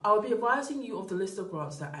I'll be advising you of the list of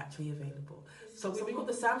grants that are actually available. So we've got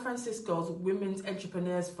the San Francisco's Women's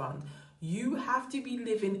Entrepreneurs Fund. You have to be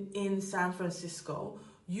living in San Francisco.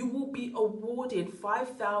 You will be awarded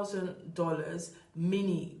 $5,000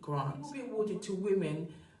 mini grants. You will be awarded to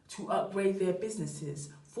women to upgrade their businesses.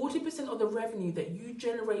 40% of the revenue that you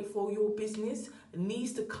generate for your business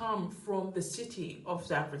needs to come from the city of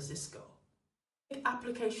San Francisco.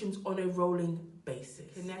 Applications on a rolling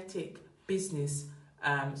basis. Kinetic Business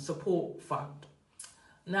Support Fund.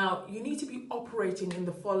 Now, you need to be operating in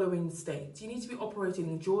the following states. You need to be operating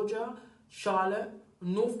in Georgia, Charlotte,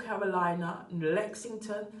 North Carolina,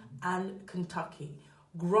 Lexington, and Kentucky.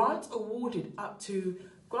 Grants will be awarded up to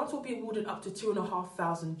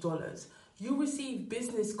 $2,500. You receive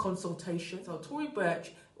business consultation. So Tory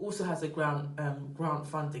Burch also has a grant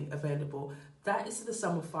funding available. That is to the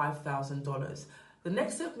sum of $5,000. The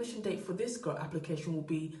next submission date for this grant application will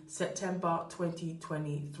be September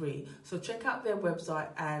 2023. So check out their website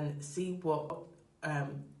and see what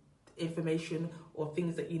information or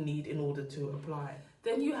things that you need in order to apply.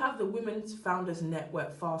 Then you have the Women's Founders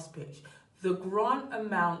Network Fast Pitch. The grant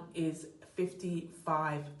amount is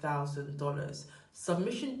 $55,000.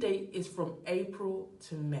 Submission date is from April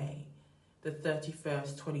to May the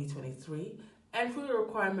 31st, 2023. Entry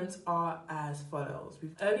requirements are as follows.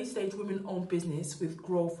 With early stage women-owned business with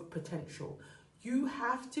growth potential. You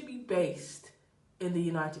have to be based in the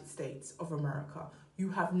United States of America. You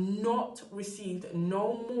have not received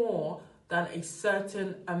no more than a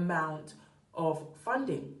certain amount of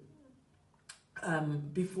funding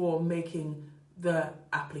before making the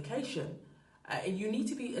application. You need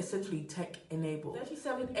to be essentially tech enabled.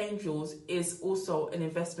 37 Angels is also an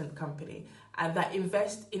investment company and that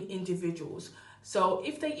invest in individuals. So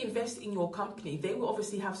if they invest in your company, they will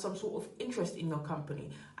obviously have some sort of interest in your company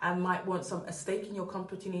and might want a stake in your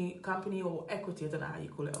company or equity. I don't know how you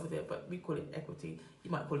call it over there, but we call it equity. You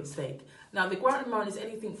might call it stake. Now the grant amount is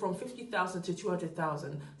anything from $50,000 to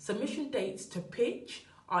 $200,000. Submission dates to pitch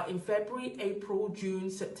are in February, April, June,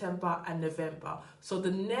 September, and November. So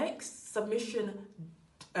the next submission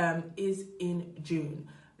is in June.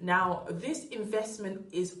 Now, this investment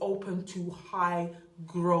is open to high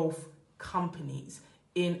growth companies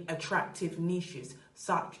in attractive niches,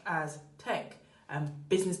 such as tech,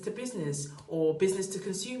 business to business, or business to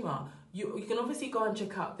consumer. You can obviously go and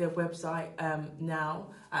check out their website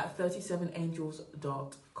now at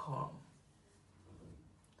 37angels.com.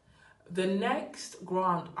 The next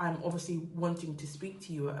grant I'm obviously wanting to speak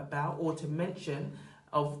to you about or to mention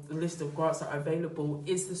of the list of grants that are available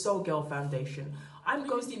is the Soul Girl Foundation. I'm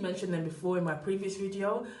going to mention them before in my previous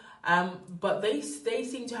video, but they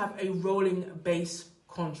seem to have a rolling base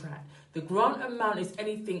contract. The grant amount is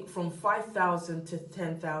anything from $5,000 to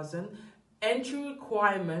 $10,000. Entry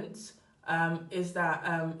requirements is that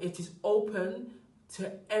it is open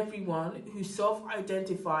to everyone who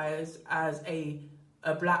self-identifies as a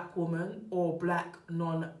black woman or black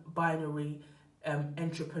non-binary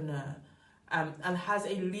entrepreneur and has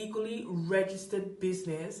a legally registered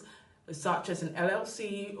business such as an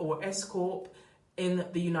LLC or S Corp in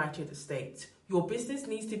the United States. Your business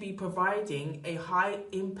needs to be providing a high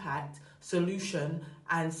impact solution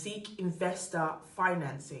and seek investor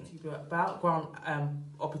financing. About grant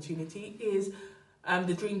opportunity is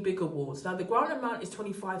the Dream Big Awards. Now the grant amount is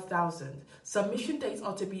 $25,000. Submission dates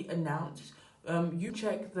are to be announced. You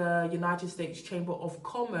check the United States Chamber of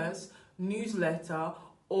Commerce newsletter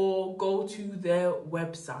or go to their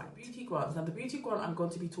website. Beauty grants. Now the beauty grant I'm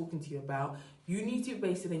going to be talking to you about, you need to be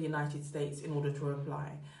based in the United States in order to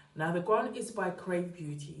apply. Now the grant is by Crave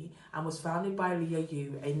Beauty and was founded by Leah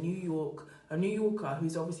Yu, a New Yorker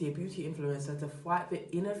who's obviously a beauty influencer, to fight the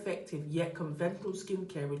ineffective yet conventional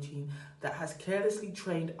skincare routine that has carelessly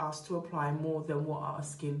trained us to apply more than what our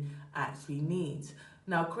skin actually needs.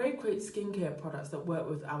 Now, Crave creates skincare products that work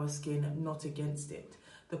with our skin, not against it.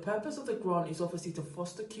 The purpose of the grant is obviously to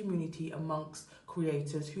foster community amongst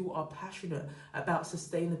creators who are passionate about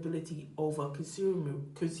sustainability over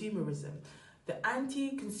consumerism. The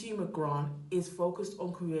anti-consumer grant is focused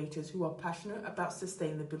on creators who are passionate about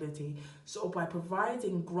sustainability, so by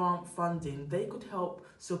providing grant funding, they could help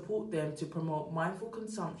support them to promote mindful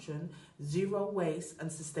consumption, zero waste, and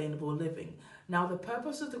sustainable living. Now, the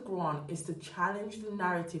purpose of the grant is to challenge the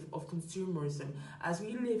narrative of consumerism as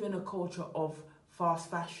we live in a culture of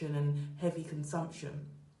fast fashion and heavy consumption.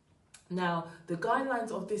 Now, the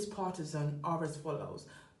guidelines of this partisan are as follows.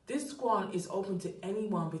 This grant is open to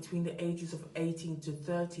anyone between the ages of 18 to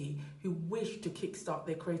 30 who wish to kickstart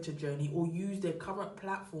their creator journey or use their current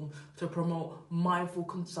platform to promote mindful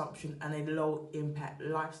consumption and a low impact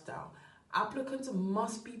lifestyle. Applicants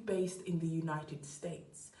must be based in the United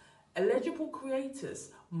States. Eligible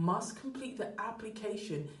creators must complete the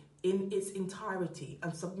application in its entirety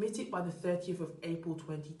and submit it by the 30th of April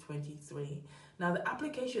 2023. Now, the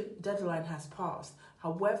application deadline has passed.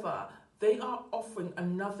 However, they are offering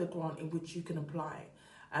another grant in which you can apply.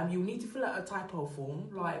 You'll need to fill out a typo form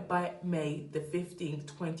by May the 15th,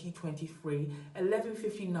 2023,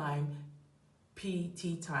 11:59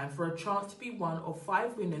 PT time, for a chance to be one of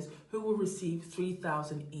 5 winners who will receive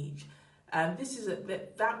 $3,000 each. And this is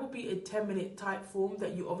that will be a 10-minute type form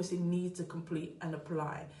that you obviously need to complete and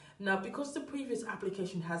apply. Now, because the previous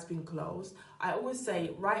application has been closed, I always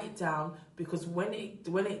say write it down, because when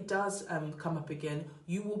it does come up again,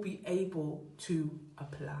 you will be able to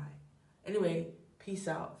apply. Anyway, peace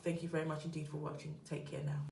out. Thank you very much indeed for watching. Take care now.